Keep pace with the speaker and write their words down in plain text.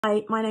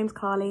Hi, my name's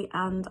Carly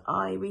and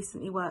I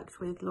recently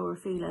worked with Laura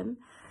Phelan.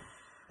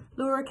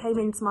 Laura came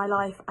into my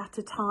life at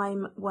a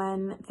time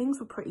when things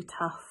were pretty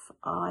tough.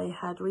 I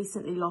had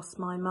recently lost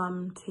my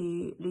mum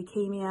to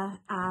leukemia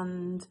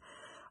and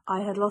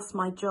I had lost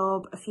my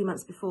job a few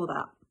months before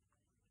that.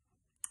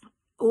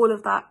 All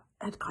of that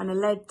had kind of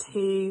led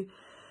to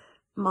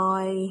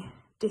my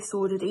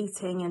disordered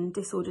eating and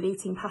disordered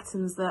eating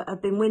patterns that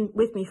have been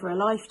with me for a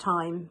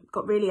lifetime,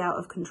 got really out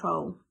of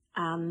control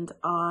and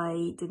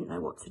I didn't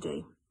know what to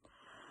do.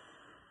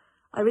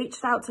 I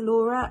reached out to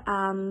Laura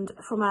and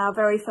from our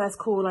very first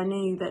call I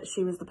knew that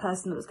she was the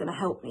person that was going to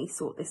help me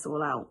sort this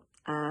all out.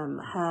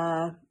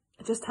 Her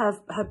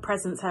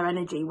presence, her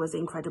energy was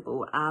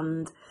incredible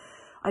and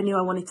I knew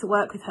I wanted to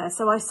work with her.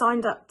 So I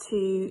signed up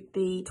to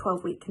the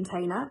 12-week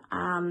container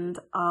and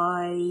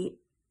I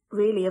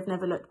really have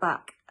never looked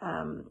back.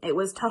 It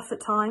was tough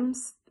at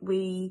times.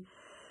 We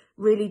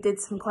really did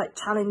some quite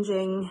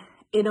challenging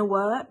inner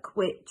work,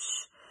 which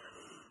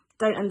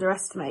don't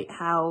underestimate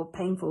how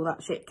painful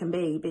that shit can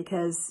be,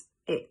 because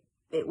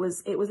it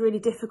was really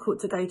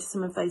difficult to go to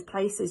some of those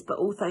places, but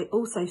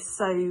also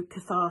so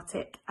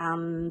cathartic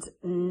and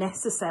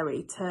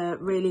necessary to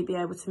really be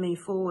able to move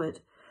forward.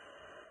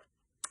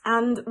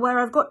 And where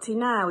I've got to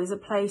now is a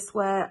place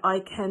where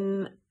I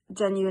can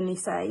genuinely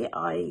say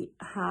I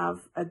have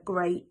a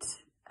great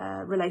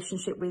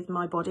relationship with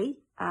my body,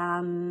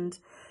 and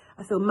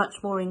I feel much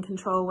more in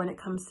control when it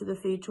comes to the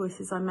food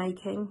choices I'm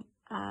making,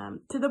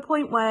 to the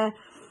point where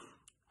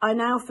I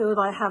now feel that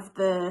I have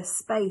the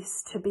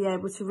space to be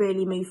able to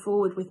really move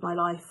forward with my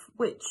life,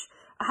 which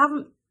I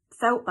haven't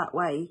felt that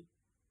way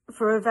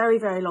for a very,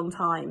 very long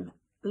time.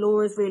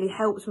 Laura's really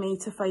helped me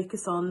to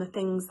focus on the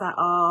things that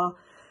are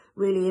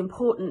really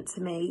important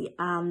to me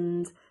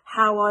and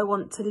how I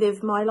want to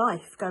live my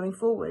life going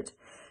forward,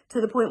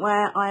 to the point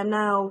where I am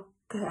now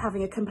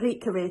having a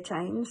complete career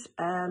change.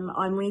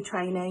 I'm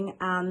retraining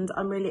and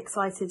I'm really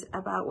excited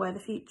about where the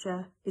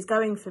future is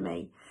going for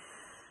me.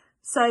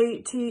 So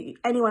to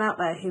anyone out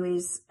there who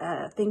is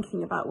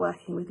thinking about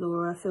working with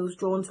Laura, feels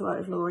drawn to work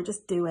with Laura,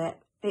 just do it.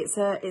 It's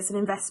an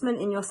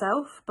investment in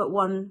yourself, but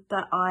one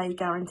that I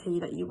guarantee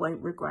that you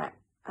won't regret.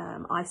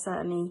 I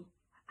certainly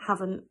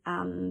haven't,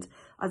 and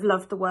I've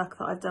loved the work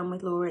that I've done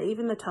with Laura,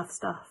 even the tough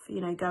stuff.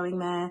 You know, going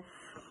there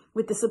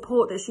with the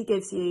support that she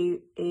gives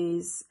you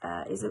is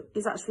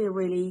actually a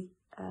really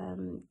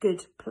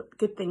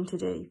good thing to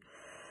do.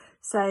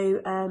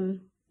 So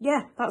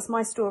yeah, that's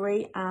my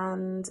story,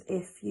 and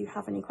if you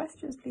have any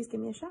questions, please give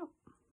me a shout.